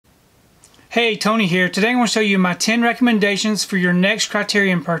Hey, Tony here. Today I'm going to show you my 10 recommendations for your next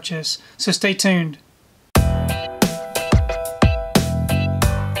Criterion purchase, so stay tuned.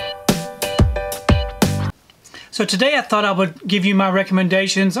 So today I thought I would give you my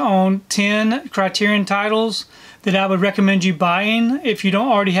recommendations on 10 Criterion titles that I would recommend you buying if you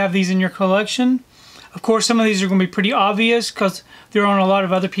don't already have these in your collection. Of course, some of these are going to be pretty obvious because they're on a lot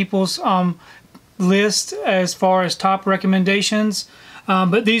of other people's list as far as top recommendations.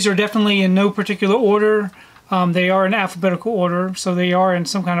 But these are definitely in no particular order. They are in alphabetical order, so they are in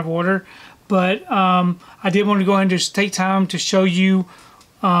some kind of order. But I did want to go ahead and just take time to show you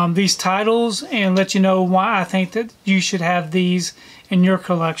these titles and let you know why I think that you should have these in your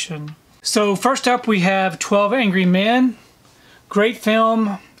collection. So first up we have 12 Angry Men. Great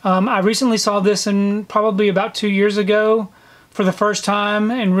film. I recently saw this in probably about 2 years ago for the first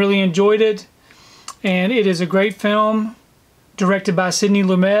time and really enjoyed it. And it is a great film, directed by Sidney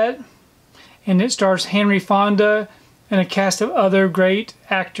Lumet, and it stars Henry Fonda and a cast of other great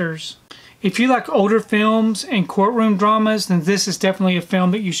actors. If you like older films and courtroom dramas, then this is definitely a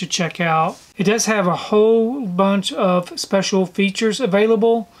film that you should check out. It does have a whole bunch of special features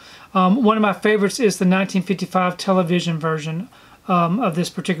available. One of my favorites is the 1955 television version of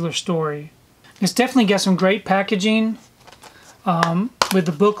this particular story. It's definitely got some great packaging with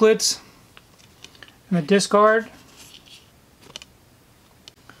the booklets and the disc art.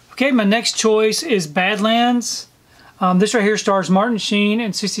 Okay, my next choice is Badlands. This right here stars Martin Sheen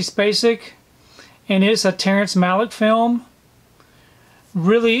and Sissy Spacek, and it's a Terrence Malick film.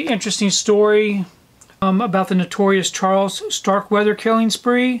 Really interesting story about the notorious Charles Starkweather killing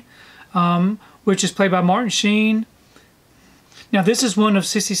spree, which is played by Martin Sheen. Now, this is one of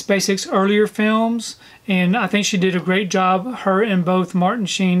Sissy Spacek's earlier films, and I think she did a great job, her and both Martin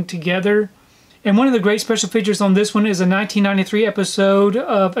Sheen together. And one of the great special features on this one is a 1993 episode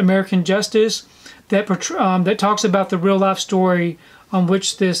of American Justice that talks about the real-life story on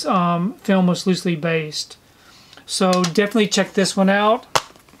which this film was loosely based. So definitely check this one out.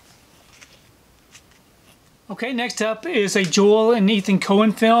 Okay, next up is a Joel and Ethan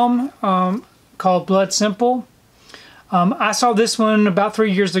Coen film called Blood Simple. I saw this one about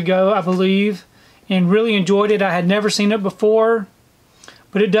 3 years ago, I believe, and really enjoyed it. I had never seen it before.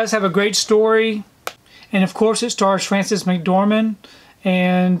 But it does have a great story, and of course it stars Frances McDormand,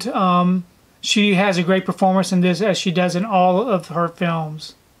 and she has a great performance in this as she does in all of her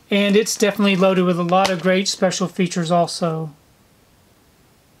films. And it's definitely loaded with a lot of great special features also.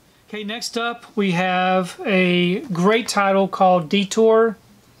 Okay, next up we have a great title called Detour.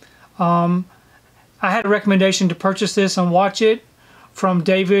 I had a recommendation to purchase this and watch it from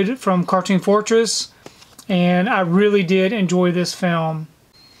David from Cartoon Fortress, and I really did enjoy this film.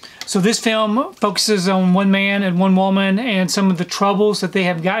 So this film focuses on one man and one woman and some of the troubles that they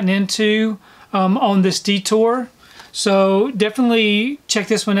have gotten into on this detour. So definitely check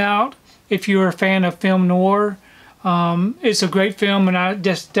this one out if you're a fan of film noir. It's a great film, and I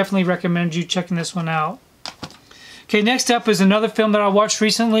just definitely recommend you checking this one out. Okay, next up is another film that I watched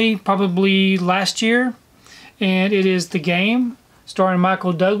recently, probably last year, and it is The Game, starring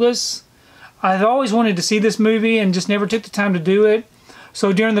Michael Douglas. I've always wanted to see this movie and just never took the time to do it.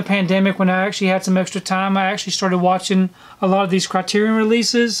 So during the pandemic, when I actually had some extra time, I actually started watching a lot of these Criterion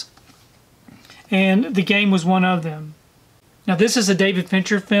releases, and The Game was one of them. Now, this is a David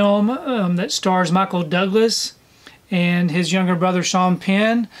Fincher film that stars Michael Douglas and his younger brother Sean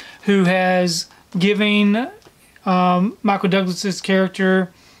Penn, who has given Michael Douglas's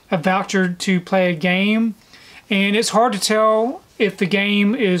character a voucher to play a game, and it's hard to tell if the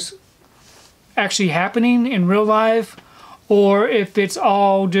game is actually happening in real life or if it's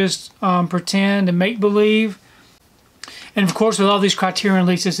all just pretend and make-believe. And of course, with all these Criterion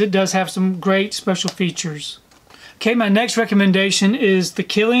releases, it does have some great special features. Okay, my next recommendation is The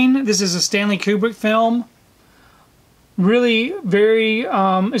Killing. This is a Stanley Kubrick film. Really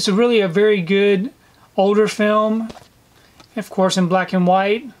it's really a very good older film, of course in black and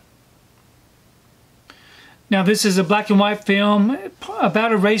white. Now, this is a black and white film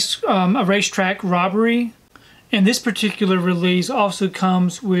about a racetrack robbery. And this particular release also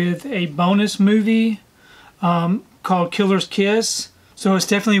comes with a bonus movie called Killer's Kiss, so it's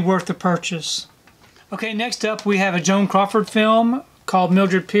definitely worth the purchase. Okay, next up we have a Joan Crawford film called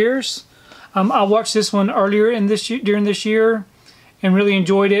Mildred Pierce. I watched this one earlier during this year and really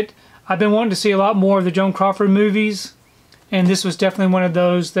enjoyed it. I've been wanting to see a lot more of the Joan Crawford movies, and this was definitely one of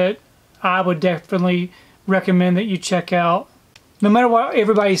those that I would definitely recommend that you check out. No matter what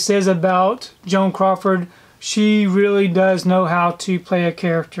everybody says about Joan Crawford, She really does know how to play a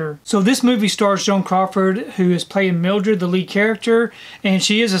character. So this movie stars Joan Crawford, who is playing Mildred, the lead character, and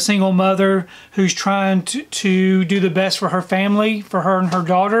she is a single mother who's trying to do the best for her family, for her and her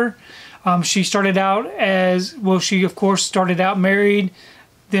daughter. She started out as, well, she of course started out married,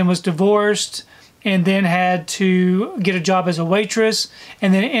 then was divorced, and then had to get a job as a waitress,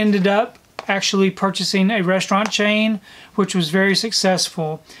 and then ended up actually purchasing a restaurant chain, which was very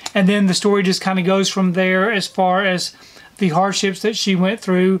successful. And then the story just kind of goes from there as far as the hardships that she went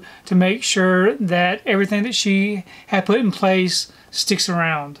through to make sure that everything that she had put in place sticks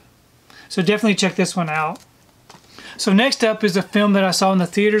around. So definitely check this one out. So next up is a film that I saw in the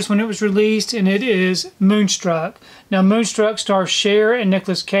theaters when it was released, and it is Moonstruck. Now Moonstruck stars Cher and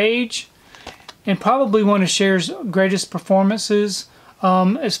Nicolas Cage, and probably one of Cher's greatest performances.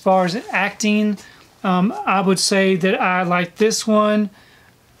 As far as acting, I would say that I like this one.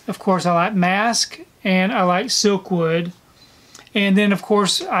 Of course, I like Mask, and I like Silkwood. And then, of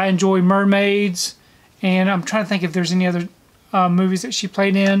course, I enjoy Mermaids, and I'm trying to think if there's any other movies that she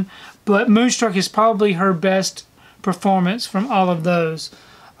played in. But Moonstruck is probably her best performance from all of those.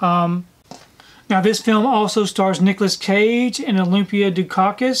 Now, this film also stars Nicolas Cage and Olympia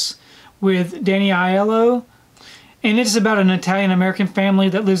Dukakis with Danny Aiello. And it's about an Italian-American family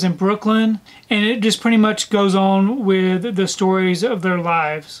that lives in Brooklyn, and it just pretty much goes on with the stories of their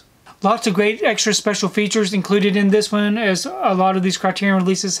lives. Lots of great extra special features included in this one, as a lot of these Criterion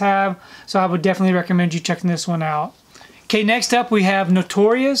releases have, so I would definitely recommend you checking this one out. Okay, next up we have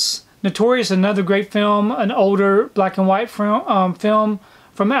Notorious. Notorious, another great film, an older black and white film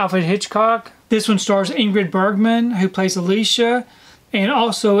from Alfred Hitchcock. This one stars Ingrid Bergman, who plays Alicia, and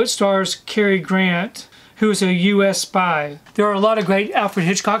also it stars Cary Grant, who is a U.S. spy. There are a lot of great Alfred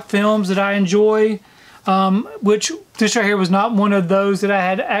Hitchcock films that I enjoy, which this right here was not one of those that I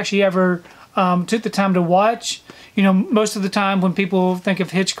had actually ever took the time to watch. You know, most of the time when people think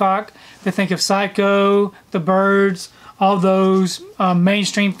of Hitchcock, they think of Psycho, The Birds, all those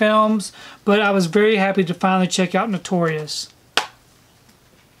mainstream films, but I was very happy to finally check out Notorious.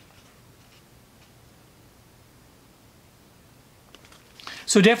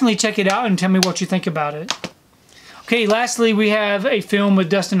 So definitely check it out and tell me what you think about it. Okay, lastly we have a film with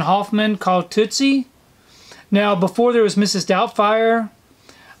Dustin Hoffman called Tootsie. Now before there was Mrs. Doubtfire,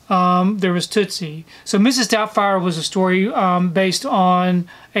 there was Tootsie. So Mrs. Doubtfire was a story based on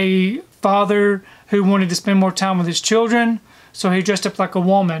a father who wanted to spend more time with his children, so he dressed up like a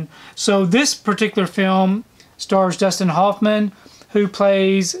woman. So this particular film stars Dustin Hoffman, who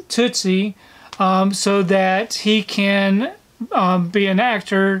plays Tootsie, so that he can be an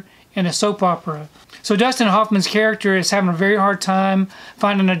actor in a soap opera. So Dustin Hoffman's character is having a very hard time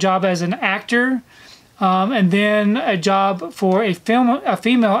finding a job as an actor, and then a job for a female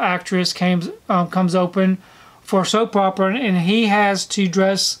actress comes open for a soap opera, and he has to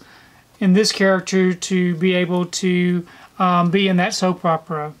dress in this character to be able to be in that soap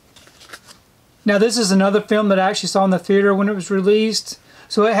opera. Now this is another film that I actually saw in the theater when it was released.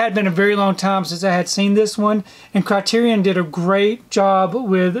 So it had been a very long time since I had seen this one, and Criterion did a great job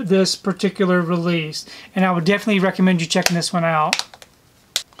with this particular release, and I would definitely recommend you checking this one out.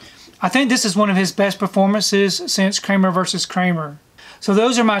 I think this is one of his best performances since Kramer vs. Kramer. So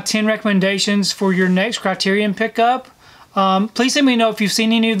those are my 10 recommendations for your next Criterion pickup. Please let me know if you've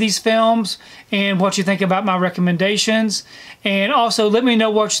seen any of these films and what you think about my recommendations. And also let me know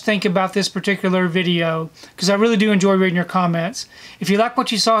what you think about this particular video, because I really do enjoy reading your comments. If you like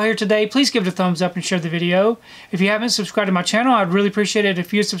what you saw here today, please give it a thumbs up and share the video. If you haven't subscribed to my channel, I'd really appreciate it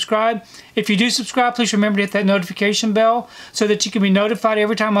if you subscribe. If you do subscribe, please remember to hit that notification bell so that you can be notified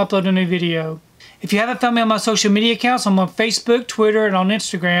every time I upload a new video. If you haven't found me on my social media accounts, I'm on Facebook, Twitter, and on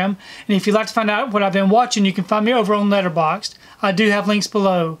Instagram. And if you'd like to find out what I've been watching, you can find me over on Letterboxd. I do have links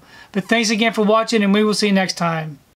below. But thanks again for watching, and we will see you next time.